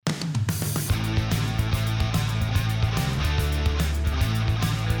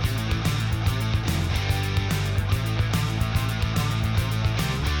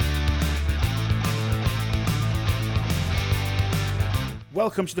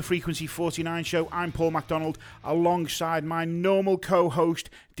Welcome to the Frequency 49 show. I'm Paul MacDonald, alongside my normal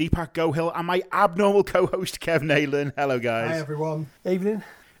co-host Deepak Gohill and my abnormal co-host Kev Nayland. Hello, guys. Hi, everyone. Evening.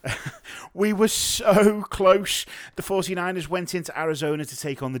 We were so close. The 49ers went into Arizona to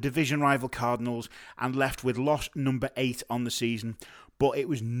take on the division rival Cardinals and left with loss number 8 on the season. But it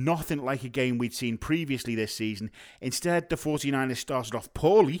was nothing like a game we'd seen previously this season. Instead, the 49ers started off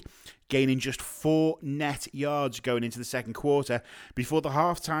poorly, gaining just 4 net yards going into the second quarter before the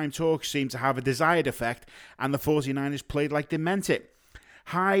halftime talk seemed to have a desired effect and the 49ers played like they meant it.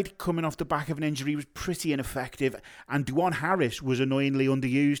 Hyde, coming off the back of an injury, was pretty ineffective, and Dwan Harris was annoyingly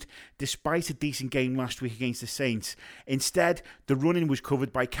underused, despite a decent game last week against the Saints. Instead, the running was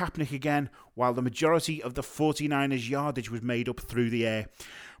covered by Kaepernick again, while the majority of the 49ers' yardage was made up through the air.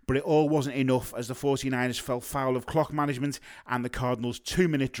 But it all wasn't enough, as the 49ers fell foul of clock management and the Cardinals'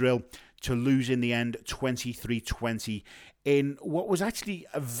 2-minute drill to lose in the end 23-20 in what was actually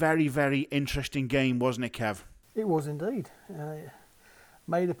a very, very interesting game, wasn't it, Kev? It was indeed.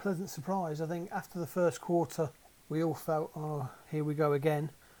 Made a pleasant surprise. I think after the first quarter, we all felt, oh, here we go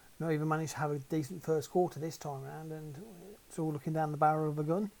again. Not even managed to have a decent first quarter this time around, and it's all looking down the barrel of a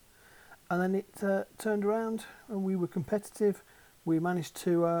gun. And then it turned around, and we were competitive. We managed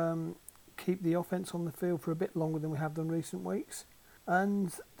to keep the offense on the field for a bit longer than we have done recent weeks.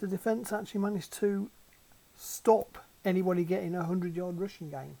 And the defence actually managed to stop anybody getting a 100-yard rushing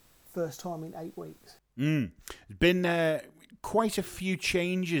game. First time in 8 weeks. There's been quite a few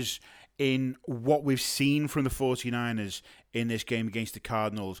changes in what we've seen from the 49ers in this game against the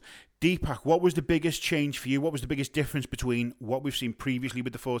Cardinals. Deepak, what was the biggest change for you? What was the biggest difference between what we've seen previously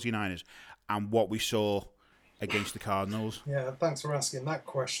with the 49ers and what we saw against the Cardinals? Yeah, thanks for asking that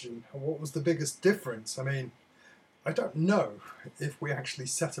question. What was the biggest difference? I mean, I don't know if we actually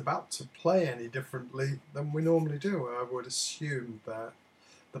set about to play any differently than we normally do. I would assume that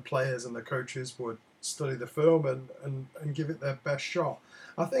the players and the coaches would study the film and give it their best shot.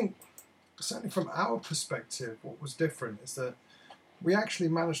 I think, certainly from our perspective, what was different is that we actually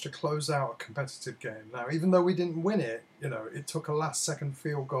managed to close out a competitive game. Now, even though we didn't win it, it took a last-second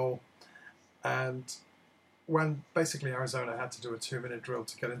field goal, and when basically Arizona had to do a 2-minute drill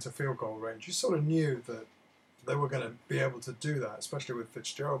to get into field goal range, you sort of knew that they were going to be able to do that, especially with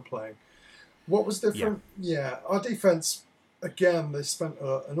Fitzgerald playing. What was different? Yeah, our defense, again, they spent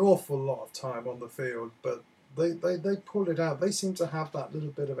an awful lot of time on the field, but they pulled it out. They seem to have that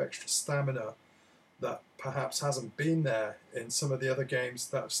little bit of extra stamina that perhaps hasn't been there in some of the other games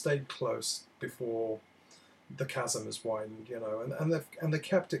that have stayed close before the chasm has widened, and they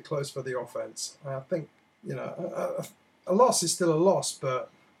kept it close for the offense. I think, a loss is still a loss, but,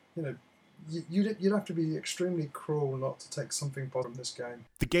 you'd have to be extremely cruel not to take something from this game.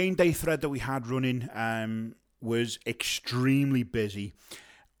 The game day thread that we had running was extremely busy.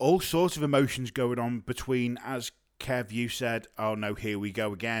 All sorts of emotions going on between, as Kev, you said, oh no, here we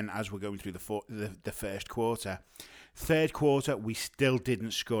go again, as we're going through the first quarter. Third quarter, we still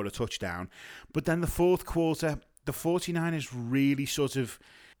didn't score a touchdown. But then the fourth quarter, the 49ers really sort of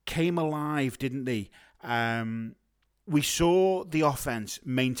came alive, didn't they? We saw the offense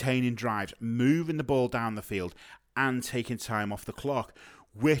maintaining drives, moving the ball down the field and taking time off the clock,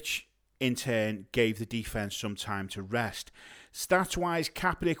 which in turn gave the defense some time to rest. Stats-wise,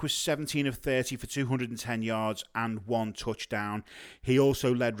 Kaepernick was 17 of 30 for 210 yards and 1 touchdown. He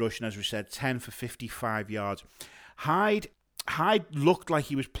also led rushing, as we said, 10 for 55 yards. Hyde looked like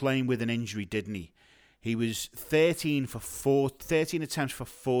he was playing with an injury, didn't he? He was 13 attempts for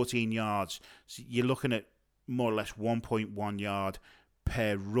 14 yards. So you're looking at more or less 1.1 yard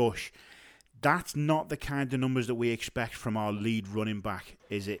per rush. That's not the kind of numbers that we expect from our lead running back,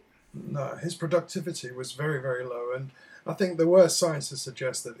 is it? No, his productivity was very, very low, and I think there were signs to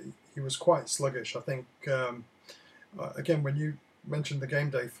suggest that he was quite sluggish. I think, again, when you mentioned the game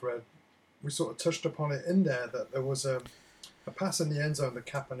day thread, we sort of touched upon it in there that there was a pass in the end zone that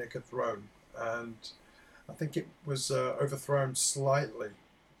Kaepernick had thrown, and I think it was overthrown slightly,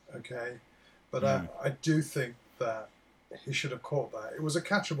 okay? But I do think that he should have caught that. It was a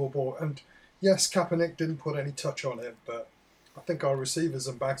catchable ball, and yes, Kaepernick didn't put any touch on it, but I think our receivers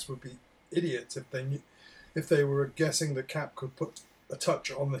and backs would be idiots if they were guessing that Cap could put a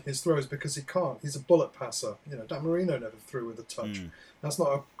touch on his throws, because he can't. He's a bullet passer. Dan Marino never threw with a touch. That's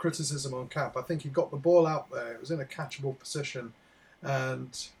not a criticism on Cap. I think he got the ball out there. It was in a catchable position,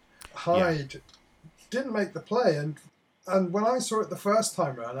 and Hyde didn't make the play. And when I saw it the first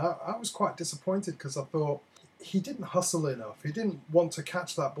time around, I was quite disappointed, because I thought he didn't hustle enough. He didn't want to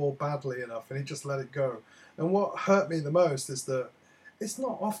catch that ball badly enough, and he just let it go. And what hurt me the most is that it's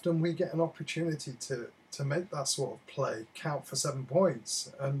not often we get an opportunity to to make that sort of play count for 7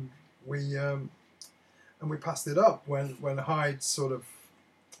 points, and we passed it up when Hyde sort of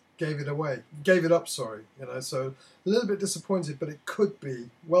gave it up. Sorry, So a little bit disappointed, but it could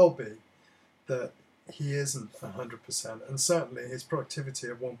well be that he isn't 100%, and certainly his productivity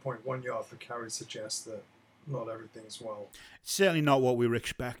of 1.1 yard per carry suggests that not everything's well. Certainly not what we were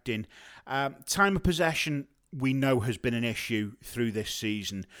expecting. Time of possession, we know, has been an issue through this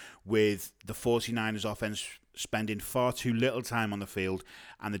season, with the 49ers offense spending far too little time on the field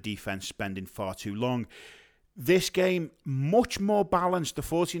and the defense spending far too long. This game, much more balanced. The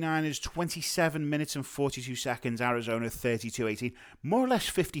 49ers, 27 minutes and 42 seconds. Arizona, 32-18. More or less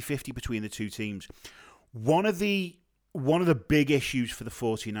 50-50 between the two teams. One of the big issues for the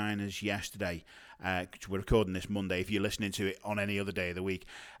 49ers yesterday, we're recording this Monday if you're listening to it on any other day of the week,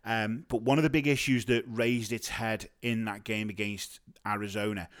 but one of the big issues that raised its head in that game against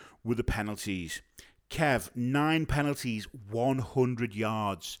Arizona were the penalties. Kev, 9 penalties, 100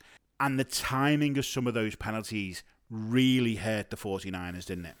 yards. And the timing of some of those penalties really hurt the 49ers,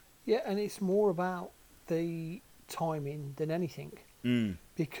 didn't it? Yeah, and it's more about the timing than anything.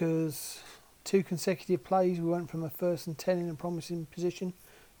 Because 2 consecutive plays, we went from a 1st and 10 in a promising position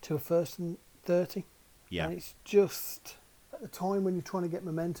to a 1st and 30. Yeah. And it's just, at the time when you're trying to get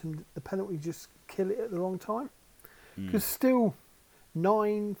momentum, the penalty just kill it at the wrong time. Because still,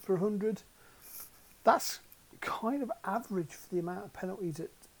 9 for 100, that's kind of average for the amount of penalties that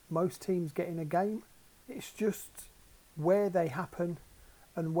most teams get in a game. It's just where they happen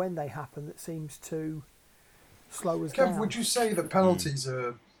and when they happen that seems to slow us down. Kev, would you say that penalties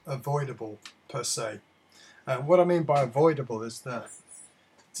are avoidable per se? What I mean by avoidable is that,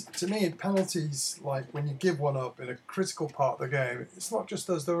 to me, penalties, like when you give one up in a critical part of the game, it's not just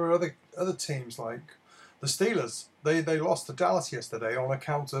us. There were other teams like the Steelers. They lost to Dallas yesterday on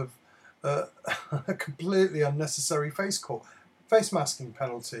account of a completely unnecessary face masking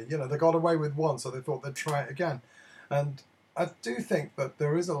penalty. They got away with one, so they thought they'd try it again. And I do think that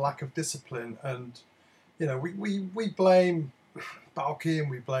there is a lack of discipline, and we blame Balky and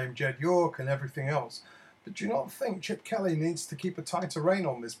we blame Jed York and everything else. But do you not think Chip Kelly needs to keep a tighter rein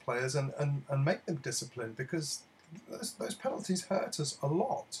on these players and make them disciplined, because those penalties hurt us a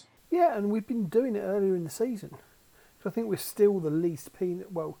lot? Yeah, and we've been doing it earlier in the season. So I think we're still the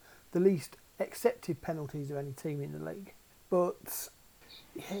least accepted penalties of any team in the league. But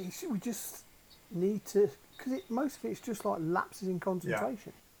yeah, we just need to, because most of it's just like lapses in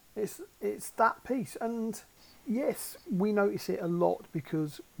concentration. Yeah. It's that piece, and yes, we notice it a lot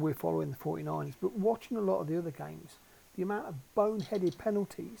because we're following the 49ers. But watching a lot of the other games, the amount of boneheaded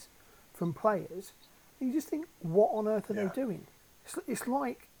penalties from players, you just think, what on earth are they doing? It's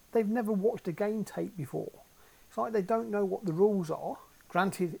like they've never watched a game tape before. It's like they don't know what the rules are.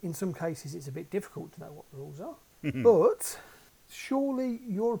 Granted, in some cases, it's a bit difficult to know what the rules are. But surely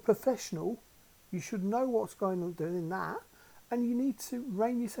you're a professional, you should know what's going on in that, and you need to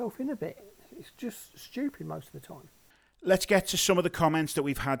rein yourself in a bit. It's just stupid most of the time. Let's get to some of the comments that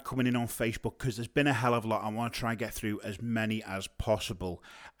we've had coming in on Facebook, because there's been a hell of a lot. I want to try and get through as many as possible.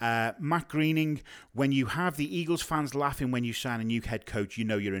 Matt Greening, when you have the Eagles fans laughing when you sign a new head coach, you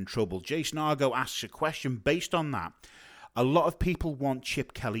know you're in trouble. Jason Argo asks a question based on that. A lot of people want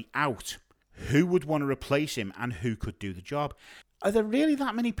Chip Kelly out. Who would want to replace him, and who could do the job? Are there really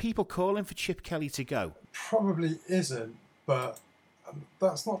that many people calling for Chip Kelly to go? Probably isn't, but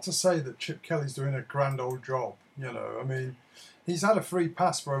that's not to say that Chip Kelly's doing a grand old job. I mean, he's had a free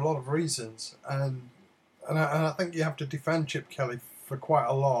pass for a lot of reasons, and I think you have to defend Chip Kelly for quite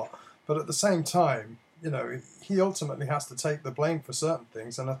a lot. But at the same time, he ultimately has to take the blame for certain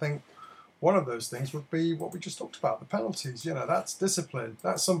things, and I think one of those things would be what we just talked about, the penalties. That's discipline.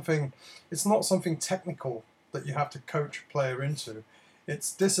 That's something, it's not something technical that you have to coach a player into.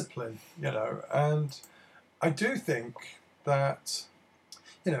 It's discipline, and I do think that,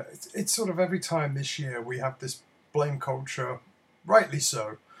 it's sort of every time this year we have this blame culture, rightly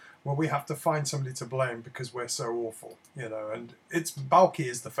so, where we have to find somebody to blame because we're so awful, and it's Balky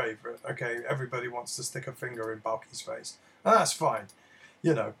is the favourite, okay? Everybody wants to stick a finger in Balky's face, and that's fine,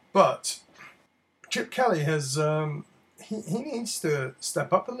 but Chip Kelly has, he needs to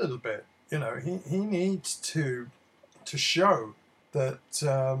step up a little bit, he needs to show that,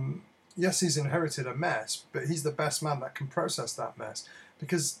 yes, he's inherited a mess, but he's the best man that can process that mess.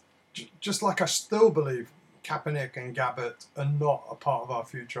 Because just like I still believe Kaepernick and Gabbert are not a part of our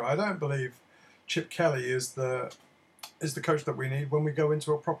future, I don't believe Chip Kelly is the coach that we need when we go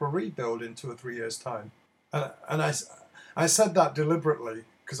into a proper rebuild in 2 or 3 years' time. And I said that deliberately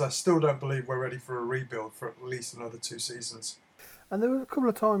because I still don't believe we're ready for a rebuild for at least another 2 seasons. And there were a couple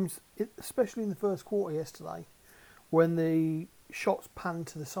of times, especially in the first quarter yesterday, when the shots panned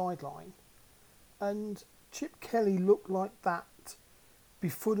to the sideline, and Chip Kelly looked like that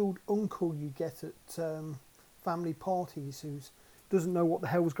befuddled uncle you get at family parties who doesn't know what the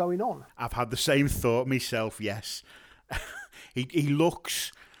hell's going on. I've had the same thought myself, yes. he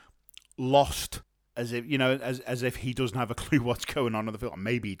looks lost, as if as if he doesn't have a clue what's going on in the field.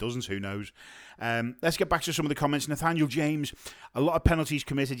 Maybe he doesn't, who knows. Let's get back to some of the comments. Nathaniel James, a lot of penalties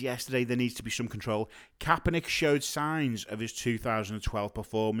committed yesterday. There needs to be some control. Kaepernick showed signs of his 2012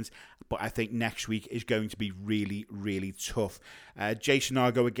 performance, but I think next week is going to be really, really tough. Jason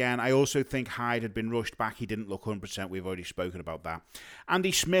Argo again. I also think Hyde had been rushed back. He didn't look 100%. We've already spoken about that.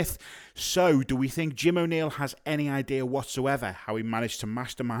 Andy Smith. So, do we think Jim O'Neill has any idea whatsoever how he managed to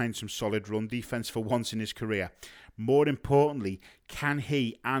mastermind some solid run defence for once in his career? More importantly, can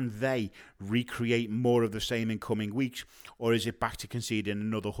he and they recreate more of the same in coming weeks, or is it back to conceding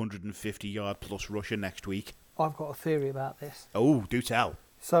another 150-yard plus rusher next week? I've got a theory about this. Oh, do tell.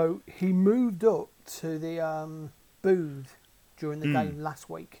 So he moved up to the booth during the game last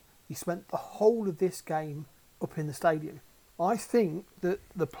week. He spent the whole of this game up in the stadium. I think that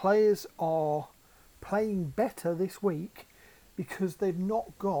the players are playing better this week because they've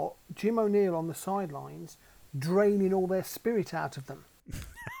not got Jim O'Neill on the sidelines draining all their spirit out of them.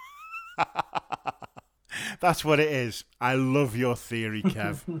 That's what it is. I love your theory,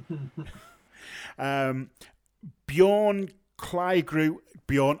 Kev. Bjorn Kleigru.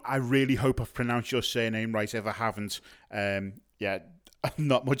 Bjorn, I really hope I've pronounced your surname right. If I haven't,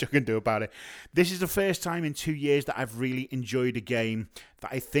 not much I can do about it. This is the first time in 2 years that I've really enjoyed a game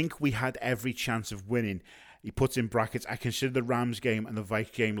that I think we had every chance of winning. He puts in brackets, I consider the Rams game and the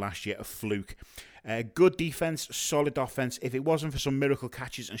Vikes game last year a fluke. Good defence, solid offence. If it wasn't for some miracle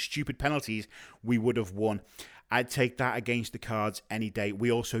catches and stupid penalties, we would have won. I'd take that against the Cards any day.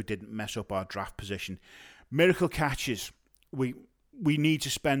 We also didn't mess up our draft position. Miracle catches, we need to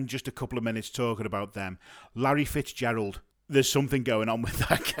spend just a couple of minutes talking about them. Larry Fitzgerald, there's something going on with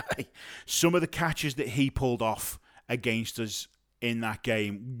that guy. Some of the catches that he pulled off against us in that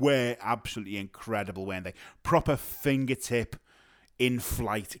game were absolutely incredible, weren't they? Proper fingertip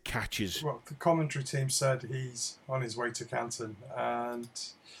in-flight catches. Well, the commentary team said he's on his way to Canton, and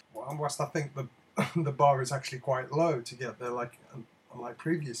whilst I think the bar is actually quite low to get there, like unlike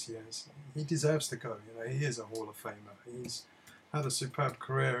previous years, he deserves to go. He is a Hall of Famer. He's had a superb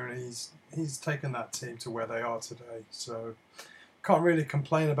career, and he's taken that team to where they are today. So can't really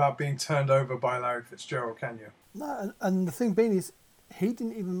complain about being turned over by Larry Fitzgerald, can you? No, and the thing being is, he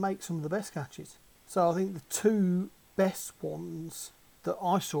didn't even make some of the best catches. So I think the two best ones that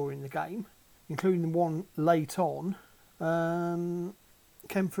I saw in the game, including the one late on,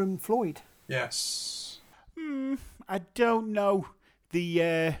 came from Floyd. Yes. I don't know.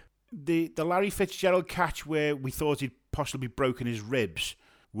 The Larry Fitzgerald catch where we thought he'd possibly broken his ribs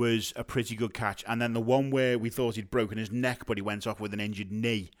was a pretty good catch, and then the one where we thought he'd broken his neck but he went off with an injured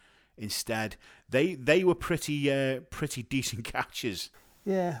knee instead. They were pretty decent catches.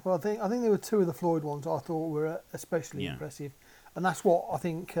 Yeah, well, I think there were two of the Floyd ones I thought were especially impressive, and that's what I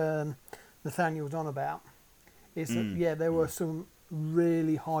think Nathaniel was on about. Is that there were some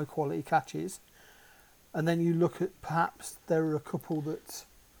really high quality catches, and then you look at perhaps there were a couple that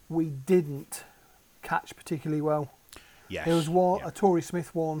we didn't catch particularly well. Yes. There was one, a Torrey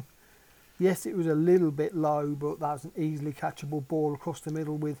Smith one. Yes, it was a little bit low, but that was an easily catchable ball across the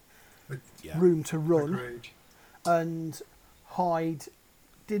middle with room to run. Agreed. And Hyde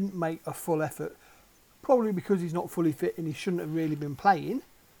didn't make a full effort, probably because he's not fully fit and he shouldn't have really been playing.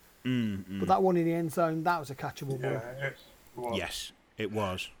 But that one in the end zone, that was a catchable ball. It was. Yes, it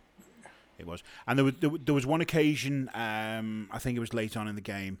was. It was. And there was one occasion, I think it was late on in the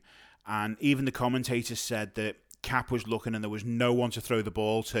game, and even the commentators said that Cap was looking and there was no one to throw the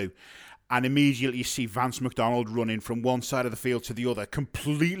ball to. And immediately you see Vance McDonald running from one side of the field to the other,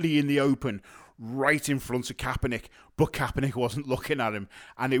 completely in the open, right in front of Kaepernick. But Kaepernick wasn't looking at him,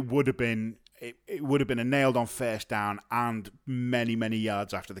 and it would have been a nailed-on first down and many, many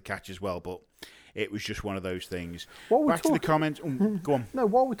yards after the catch as well. But it was just one of those things. Back to the comments. Go on. No,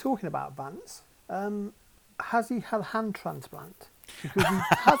 while we're talking about Vance, has he had a hand transplant? Because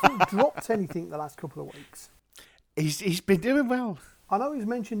he hasn't dropped anything the last couple of weeks. He's been doing well. I know it was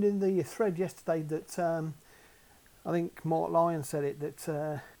mentioned in the thread yesterday that I think Mark Lyon said it,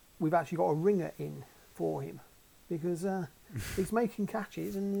 that we've actually got a ringer in for him because he's making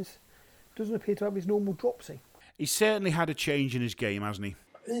catches and doesn't appear to have his normal dropsy. He's certainly had a change in his game, hasn't he?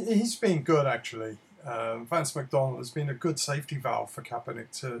 He's been good, actually. Vance McDonald has been a good safety valve for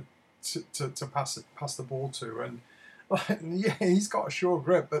Kaepernick to pass the ball to, and Yeah, he's got a sure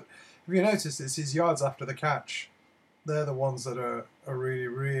grip, but if you notice, it's his yards after the catch. They're the ones that are really,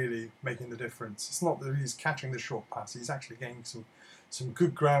 really making the difference. It's not that he's catching the short pass; he's actually getting some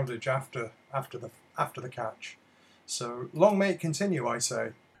good groundage after the catch. So long may it continue, I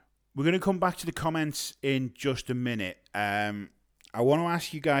say. We're going to come back to the comments in just a minute. I want to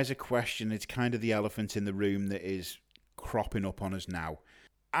ask you guys a question. It's kind of the elephant in the room that is cropping up on us now.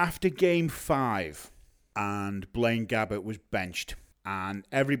 After Game 5 and Blaine Gabbert was benched and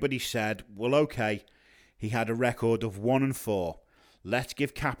everybody said, well, okay, he had a record of 1-4. Let's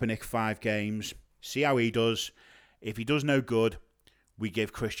give Kaepernick 5 games, see how he does. If he does no good, we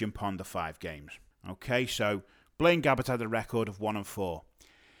give Christian Ponder 5 games. Okay, so Blaine Gabbert had a record of 1-4.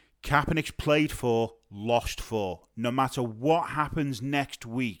 Kaepernick's played 4, lost 4. No matter what happens next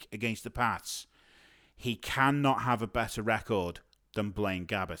week against the Pats, he cannot have a better record than Blaine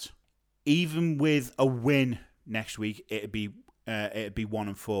Gabbert. Even with a win next week, it'd be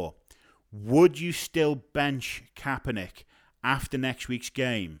 1-4. Would you still bench Kaepernick after next week's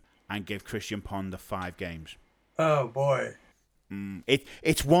game and give Christian Ponder 5 games? Oh boy.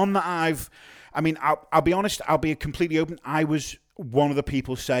 It's one that I'll be honest, I'll be completely open. I was one of the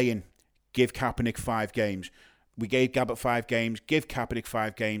people saying, give Kaepernick 5 games. We gave Gabbert 5 games, give Kaepernick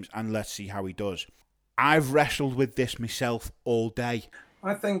 5 games, and let's see how he does. I've wrestled with this myself all day.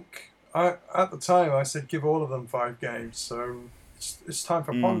 I think at the time I said give all of them 5 games, so it's time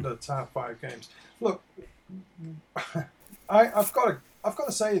for Ponder to have 5 games. Look, I've got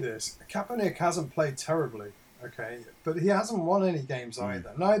to say this. Kaepernick hasn't played terribly, okay, but he hasn't won any games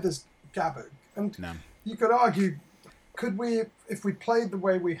either. Neither's Gabbert, and you could argue, could we, if we played the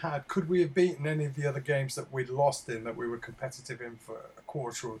way we had, could we have beaten any of the other games that we'd lost in, that we were competitive in for a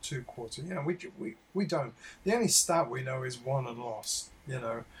quarter or 2 quarters? You know, we don't. The only stat we know is won and lost. You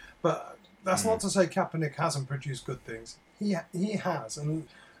know, but that's not to say Kaepernick hasn't produced good things. He has,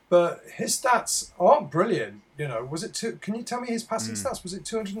 but his stats aren't brilliant. You know, was it Can you tell me his passing stats? Was it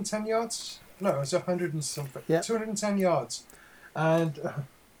 210 yards? No, it was 100 and something. Yep. 210 yards, and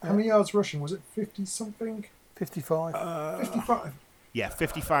how many yards rushing? Was it 50 something? 55. 55. Yeah,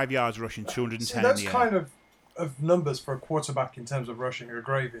 55 yards rushing, 210. See, those kind of numbers for a quarterback in terms of rushing are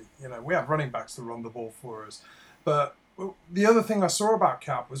gravy. You know, we have running backs to run the ball for us. But the other thing I saw about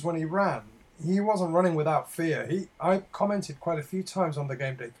Cap was when he ran, he wasn't running without fear. I commented quite a few times on the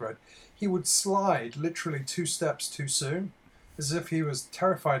game day thread. He would slide literally 2 steps too soon, as if he was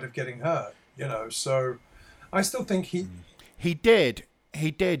terrified of getting hurt. You know, so I still think he did.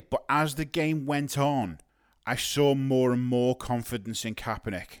 But as the game went on, I saw more and more confidence in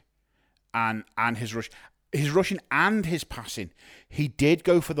Kaepernick and his rushing and his passing. He did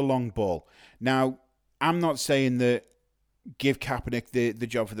go for the long ball. Now, I'm not saying that give Kaepernick the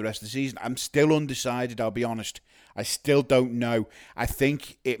job for the rest of the season. I'm still undecided, I'll be honest. I still don't know. I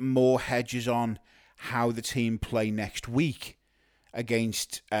think it more hedges on how the team play next week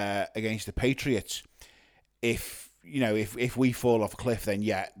against the Patriots. If we fall off a cliff, then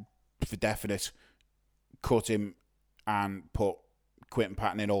yeah, for definite, cut him and put Quentin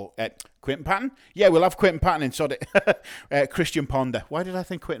Patton in. Or Quentin Patton? Yeah, we'll have Quentin Patton in. Sod it. Christian Ponder. Why did I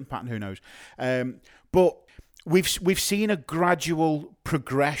think Quentin Patton? Who knows? But we've seen a gradual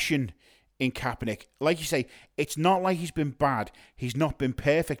progression in Kaepernick. Like you say, it's not like he's been bad. He's not been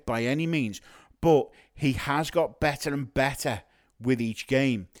perfect by any means, but he has got better and better with each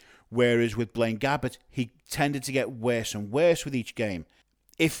game. Whereas with Blaine Gabbert, he tended to get worse and worse with each game.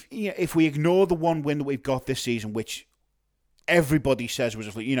 If we ignore the one win that we've got this season, which everybody says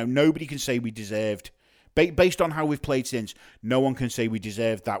was nobody can say we deserved, based on how we've played since, no one can say we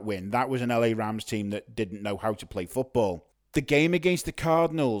deserved that win. That was an LA Rams team that didn't know how to play football. The game against the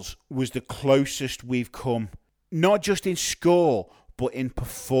Cardinals was the closest we've come, not just in score, but in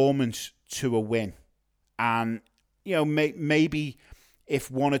performance to a win. And, maybe if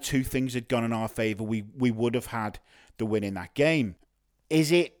 1 or 2 things had gone in our favour, we would have had the win in that game.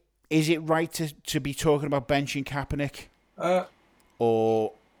 Is it right to be talking about benching Kaepernick?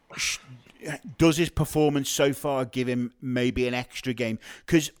 Or does his performance so far give him maybe an extra game?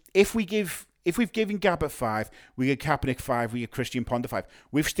 Because if we've given Gabbert 5, we get Kaepernick 5, we get Christian Ponder 5,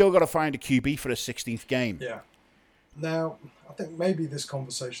 we've still got to find a QB for a 16th game. Yeah. Now, I think maybe this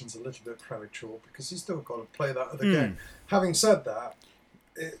conversation's a little bit premature because he's still got to play that other game. Having said that,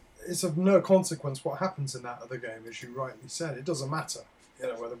 it's of no consequence what happens in that other game, as you rightly said. It doesn't matter,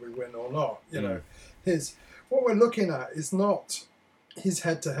 whether we win or not. What we're looking at is not his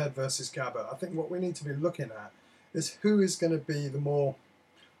head-to-head versus Gabbert. I think what we need to be looking at is who is going to be the more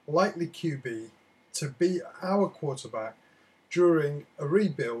likely QB to be our quarterback during a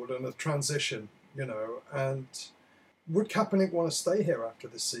rebuild and a transition, and would Kaepernick want to stay here after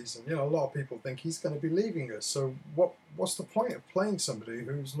this season? You know, a lot of people think he's going to be leaving us. So what's the point of playing somebody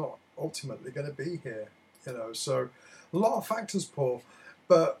who's not ultimately going to be here? You know, so a lot of factors, Paul.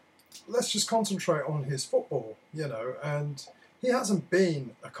 But let's just concentrate on his football, you know. And he hasn't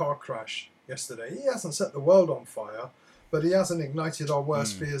been a car crash yesterday. He hasn't set the world on fire, but he hasn't ignited our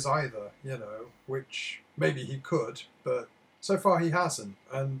worst fears either, you know, which maybe he could, but so far he hasn't.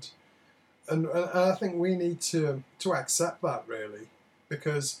 And I think we need to accept that, really,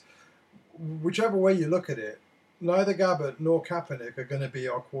 because whichever way you look at it, neither Gabbert nor Kaepernick are going to be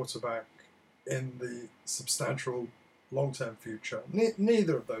our quarterback in the substantial long-term future.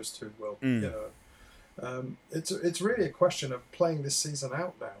 Neither of those two will, you know. It's really a question of playing this season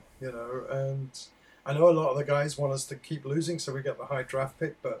out now, you know. And I know a lot of the guys want us to keep losing so we get the high draft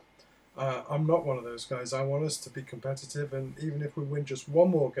pick, but I'm not one of those guys. I want us to be competitive, and even if we win just one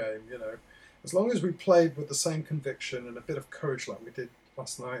more game, you know, as long as we played with the same conviction and a bit of courage like we did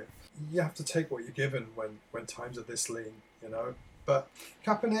last night, you have to take what you're given when times are this lean, you know. But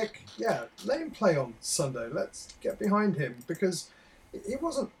Kaepernick, yeah, let him play on Sunday. Let's get behind him, because he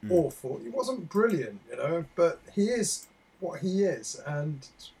wasn't awful. He wasn't brilliant, you know, but he is what he is, and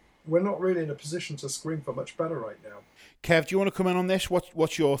we're not really in a position to scream for much better right now. Kev, do you want to come in on this?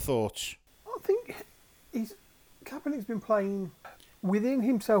 What's your thoughts? I think Kaepernick's been playing within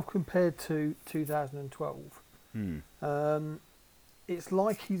himself compared to 2012. It's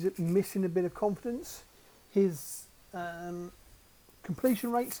like he's missing a bit of confidence. His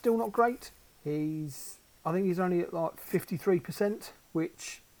completion rate's still not great. I think he's only at like 53%,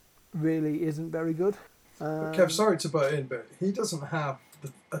 which really isn't very good. Kev, sorry to butt in, but he doesn't have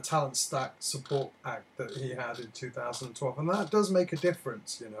a talent stack support act that he had in 2012, and that does make a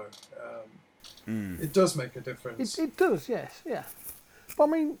difference, you know. It does make a difference. It does, yes, yeah. But I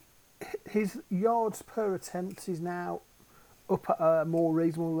mean, his yards per attempt is now up at a more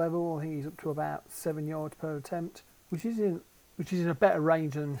reasonable level. I think he's up to about 7 yards per attempt, which is in a better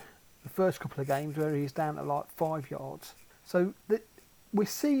range than the first couple of games where he's down at like 5 yards. So we're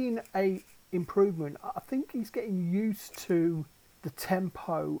seeing a improvement. I think he's getting used to the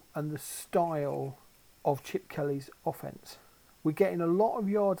tempo and the style of Chip Kelly's offence. We're getting a lot of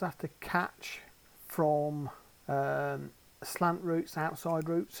yards after catch from slant routes, outside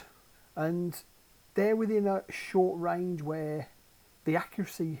routes, and they're within a short range where the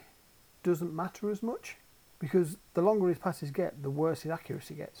accuracy doesn't matter as much, because the longer his passes get, the worse his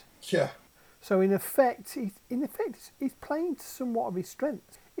accuracy gets. Yeah. So in effect, he's playing to somewhat of his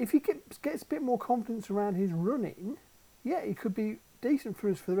strengths. If he gets a bit more confidence around his running, yeah, he could be decent for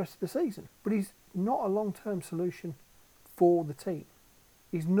us for the rest of the season. But he's not a long-term solution for the team.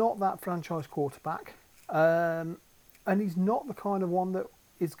 He's not that franchise quarterback, and he's not the kind of one that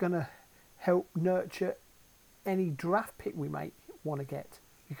is going to help nurture any draft pick we may want to get,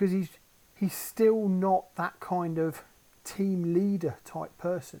 because he's still not that kind of team leader type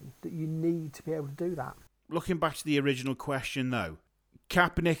person that you need to be able to do that. Looking back to the original question, though,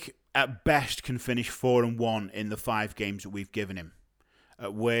 Kaepernick at best can finish 4-1 in the 5 games that we've given him.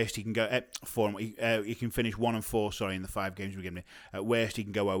 At worst, he can go 4. He can finish 1-4. Sorry, in the 5 games we've given him. At worst, he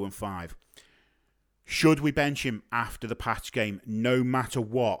can go 0-5. Should we bench him after the Pats game, no matter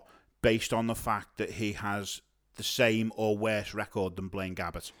what, based on the fact that he has the same or worse record than Blaine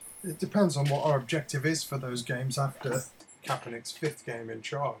Gabbert? It depends on what our objective is for those games after Kaepernick's 5th game in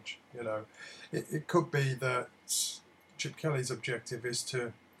charge. You know, it could be that Chip Kelly's objective is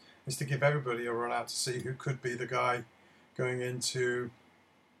to give everybody a run out to see who could be the guy going into,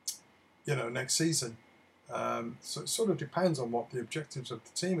 you know, next season. So it sort of depends on what the objectives of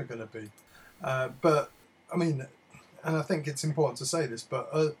the team are going to be. But I mean, and I think it's important to say this,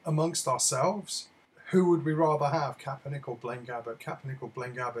 but amongst ourselves, who would we rather have, Kaepernick or Blaine Gabbert? Kaepernick or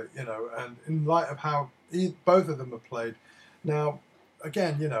Blaine Gabbert, you know, and in light of how both of them have played. Now,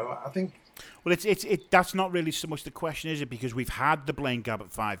 again, you know, I think... Well, that's not really so much the question, is it? Because we've had the Blaine Gabbert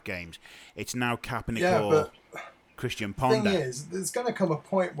 5 games. It's now Kaepernick or Christian Ponder. The thing is, there's going to come a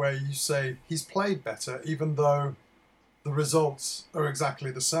point where you say he's played better, even though the results are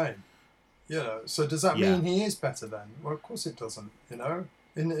exactly the same. You know, so does that mean he is better then? Well, of course it doesn't, you know.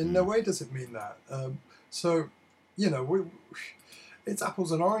 In no way does it mean that. So, you know, it's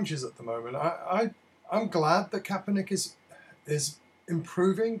apples and oranges at the moment. I'm glad that Kaepernick is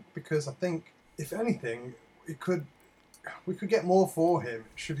improving, because I think, if anything, we could get more for him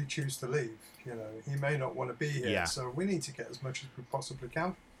should he choose to leave. You know, he may not want to be here, so we need to get as much as we possibly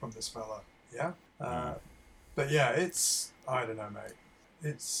can from this fella. Yeah. But yeah, I don't know, mate.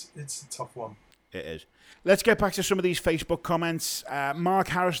 It's a tough one. It is. Let's get back to some of these Facebook comments. Mark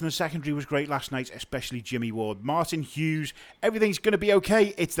Harrison, the secondary, was great last night, especially Jimmy Ward. Martin Hughes, everything's going to be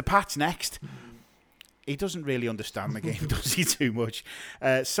okay. It's the Pats next. He doesn't really understand the game, does he, too much?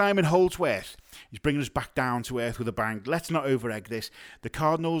 Simon Holdsworth, he's bringing us back down to earth with a bang. Let's not over-egg this. The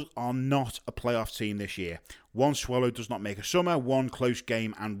Cardinals are not a playoff team this year. One swallow does not make a summer. One close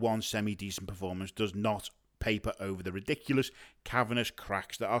game and one semi-decent performance does not paper over the ridiculous, cavernous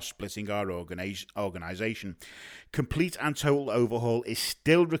cracks that are splitting our organisation. Complete and total overhaul is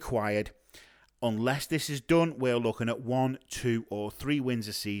still required. Unless this is done, we're looking at 1, 2 or 3 wins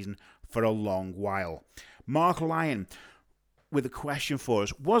a season for a long while. Mark Lyon with a question for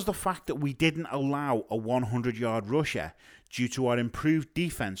us. Was the fact that we didn't allow a 100-yard rusher due to our improved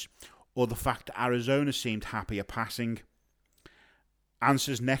defence, or the fact that Arizona seemed happier passing?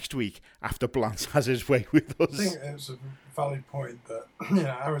 Answers next week after Blanche has his way with us. I think it's a valid point that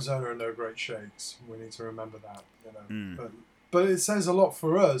Arizona are no great shakes. We need to remember that. But it says a lot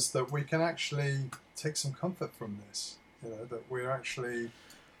for us that we can actually take some comfort from this. That we're actually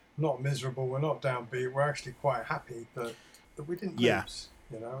not miserable. We're not downbeat. We're actually quite happy that we didn't lose.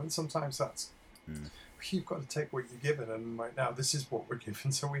 And sometimes that's you've got to take what you're given, and right now this is what we're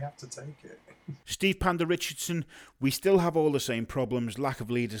given, so we have to take it. Steve Panda Richardson, we still have all the same problems: lack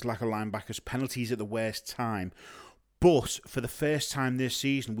of leaders, lack of linebackers, penalties at the worst time. But for the first time this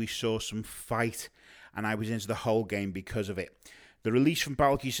season, we saw some fight, and I was into the whole game because of it. The release from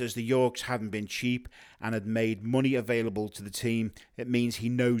Balky says the Yorks hadn't been cheap and had made money available to the team. It means he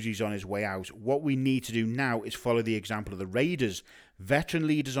knows he's on his way out. What we need to do now is follow the example of the Raiders. Veteran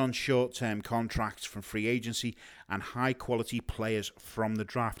leaders on short-term contracts from free agency and high-quality players from the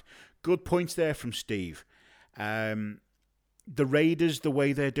draft. Good points there from Steve. The Raiders, the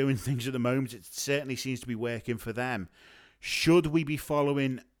way they're doing things at the moment, it certainly seems to be working for them. Should we be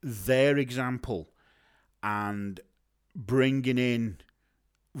following their example and bringing in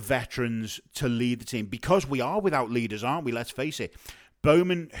veterans to lead the team? Because we are without leaders, aren't we? Let's face it.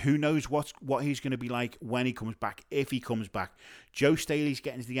 Bowman, who knows what he's going to be like when he comes back, if he comes back. Joe Staley's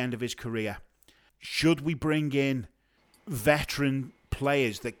getting to the end of his career. Should we bring in veteran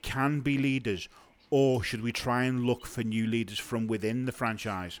players that can be leaders, or should we try and look for new leaders from within the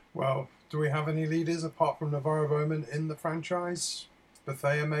franchise? Well, do we have any leaders apart from Navarro Bowman in the franchise?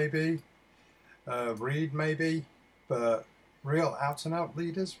 Bethea maybe, Reed maybe, but real out-and-out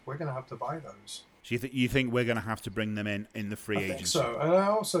leaders, we're going to have to buy those. So you think we're going to have to bring them in the free agency? I think so, and I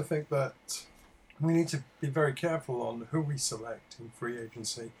also think that we need to be very careful on who we select in free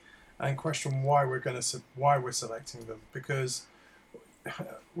agency, and question why we're selecting them. Because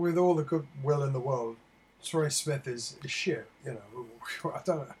with all the goodwill in the world, Troy Smith is shit. I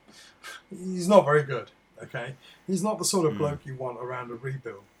don't know. He's not very good. Okay, he's not the sort of bloke you want around a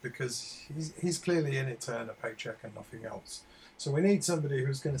rebuild, because he's clearly in it to earn a paycheck and nothing else. So we need somebody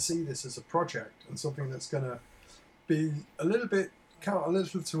who's going to see this as a project and something that's going to be count a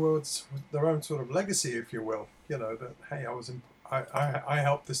little towards their own sort of legacy, if you will. That hey, I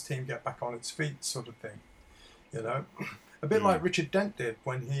helped this team get back on its feet, sort of thing. A bit like Richard Dent did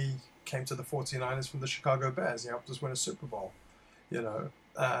when he came to the 49ers from the Chicago Bears. He helped us win a Super Bowl.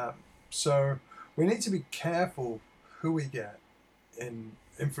 So we need to be careful who we get in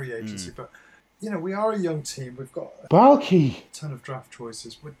free agency, but. We are a young team. We've got a ton of draft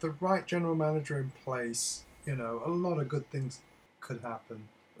choices. With the right general manager in place, a lot of good things could happen.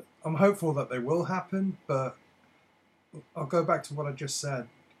 I'm hopeful that they will happen, but I'll go back to what I just said.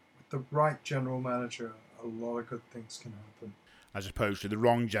 With the right general manager, a lot of good things can happen. As opposed to the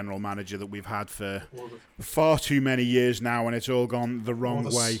wrong general manager that we've had for far too many years now, and it's all gone the wrong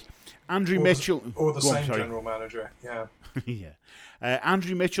way. Andrew Mitchell... Or the same general manager, yeah. Yeah.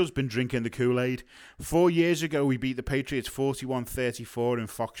 Andrew Mitchell's been drinking the Kool-Aid. 4 years ago, we beat the Patriots 41-34 in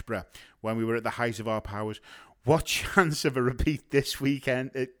Foxborough when we were at the height of our powers. What chance of a repeat this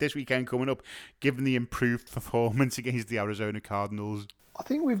weekend coming up, given the improved performance against the Arizona Cardinals? I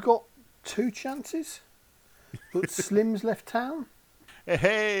think we've got 2 chances, but Slim's left town.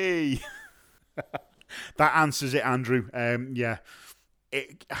 Hey! That answers it, Andrew. Yeah.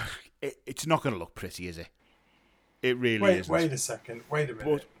 It's not going to look pretty, is it? It really isn't. Wait a second. Wait a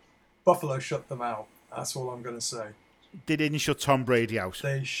minute. Buffalo shut them out. That's all I'm going to say. They didn't shut Tom Brady out.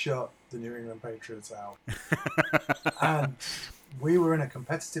 They shut the New England Patriots out. And we were in a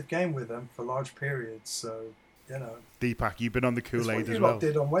competitive game with them for large periods. So, Deepak, you've been on the Kool-Aid as well. That's what you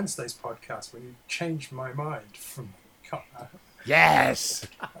did on Wednesday's podcast when you changed my mind from... Yes!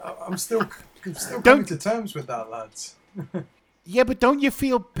 I'm still coming to terms with that, lads. Yeah, but don't you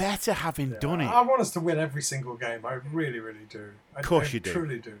feel better having done it? I want us to win every single game. I really, really do. Of course you do.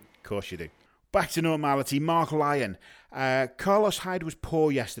 Truly do. Of course you do. Back to normality. Mark Lyon. Carlos Hyde was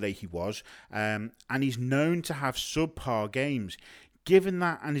poor yesterday, he was, and he's known to have subpar games. Given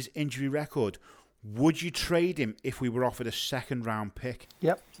that and his injury record, would you trade him if we were offered a second-round pick?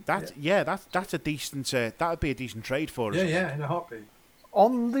 Yep. That's a decent. That would be a decent trade for us. Yeah, in a heartbeat.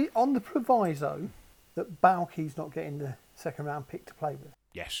 On the proviso that Balky's not getting the second-round pick to play with.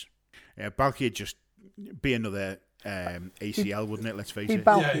 Yes. Yeah, Balky would just be another ACL, wouldn't it? Let's face He'd it.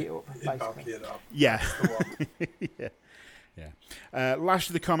 Balky it up, He'd basically. Balky it up. Yeah. That's the one. Yeah. Last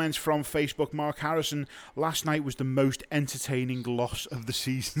of the comments from Facebook, Mark Harrison. Last night was the most entertaining loss of the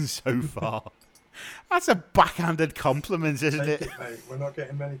season so far. That's a backhanded compliment, isn't Take it? Mate. We're not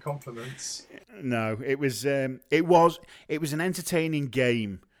getting many compliments. No, it was an entertaining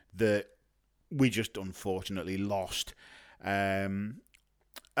game that we just unfortunately lost. I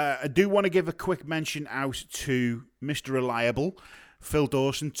do want to give a quick mention out to Mr. Reliable, Phil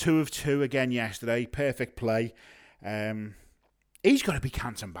Dawson, 2 of 2 again yesterday. Perfect play. He's got to be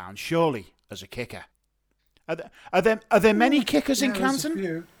Canton bound, surely, as a kicker. Are there many kickers in There's Canton? a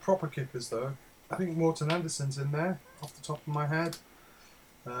few proper kickers, though. I think Morton Anderson's in there, off the top of my head.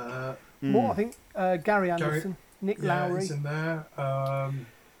 More, I think Gary Anderson, Nick Lowry, he's in there.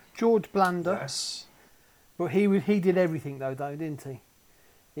 George Blander. Yes. But he did everything though, didn't he?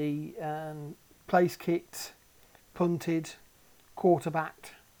 He place kicked, punted,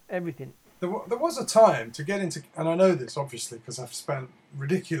 quarterbacked, everything. There was a time to get into, and I know this obviously because I've spent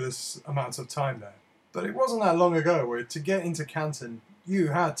ridiculous amounts of time there, but it wasn't that long ago where to get into Canton, you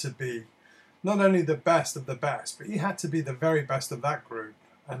had to be not only the best of the best, but you had to be the very best of that group.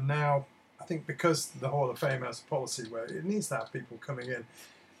 And now, I think because the Hall of Fame has a policy where it needs to have people coming in,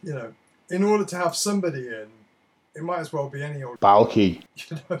 in order to have somebody in, it might as well be any old Balky.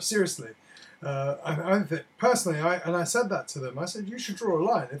 Seriously. I think, personally, I said that to them. I said, you should draw a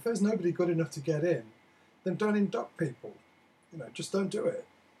line. If there's nobody good enough to get in, then don't induct people. Just don't do it.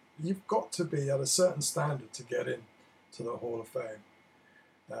 You've got to be at a certain standard to get in to the Hall of Fame.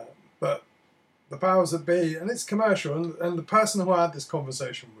 But the powers that be, and it's commercial, and the person who I had this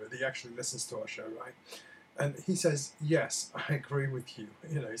conversation with, he actually listens to our show, right? And he says, yes, I agree with you.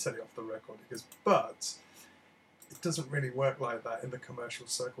 He said it off the record. He goes, but it doesn't really work like that in the commercial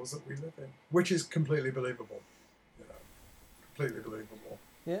circles that we live in, which is completely believable. Completely believable.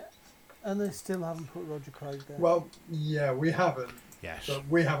 Yeah, and they still haven't put Roger Craig there. Well, yeah, we haven't. Yes. But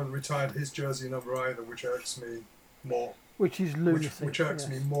we haven't retired his jersey number either, which irks me more. Which is lunacy. Which irks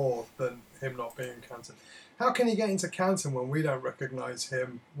me more than him not being Canton. How can he get into Canton when we don't recognise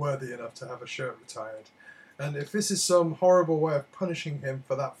him worthy enough to have a shirt retired? And if this is some horrible way of punishing him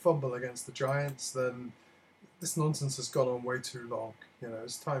for that fumble against the Giants, then this nonsense has gone on way too long.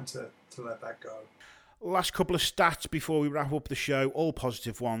 It's time to let that go. Last couple of stats before we wrap up the show, all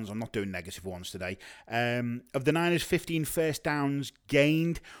positive ones. I'm not doing negative ones today. Of the Niners' 15 first downs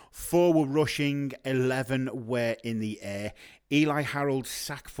gained, 4 were rushing, 11 were in the air. Eli Harold's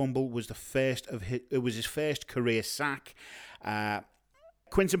sack fumble was his first career sack.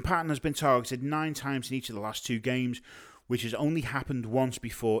 Quinton Patton has been targeted 9 times in each of the last 2 games, which has only happened once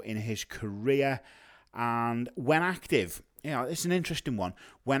before in his career. And when active, it's an interesting one.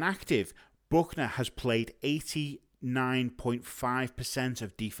 When active, Buckner has played 89.5%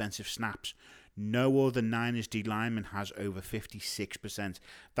 of defensive snaps. No other Niners D lineman has over 56%.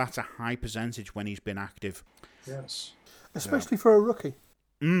 That's a high percentage when he's been active. Yes. Especially for a rookie.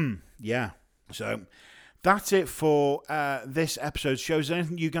 Yeah. So that's it for this episode's show. Is there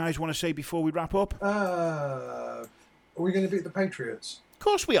anything you guys want to say before we wrap up? Are we going to beat the Patriots? Of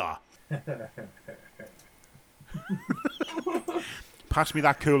course we are. Pass me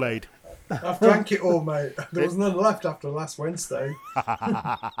that Kool-Aid. I've drank it all, mate. There was none left after last Wednesday.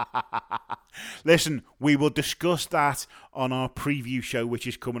 Listen, we will discuss that on our preview show, which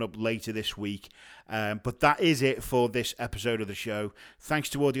is coming up later this week. But that is it for this episode of the show. Thanks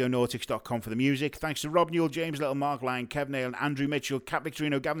to Audionautics.com for the music. Thanks to Rob Newell, James Little, Mark Lyon, Kev Nail, and Andrew Mitchell, Kat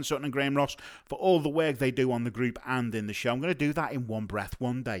Victorino, Gavin Sutton, and Graham Ross for all the work they do on the group and in the show. I'm going to do that in one breath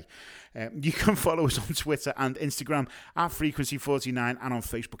one day. You can follow us on Twitter and Instagram at Frequency49 and on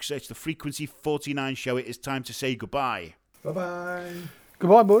Facebook. Search the Frequency 49 Show. It is time to say goodbye. Bye-bye.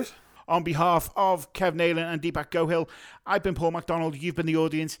 Goodbye, boys. On behalf of Kev Nayland and Deepak Gohill, I've been Paul MacDonald, you've been the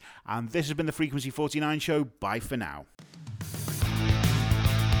audience, and this has been the Frequency 49 Show. Bye for now.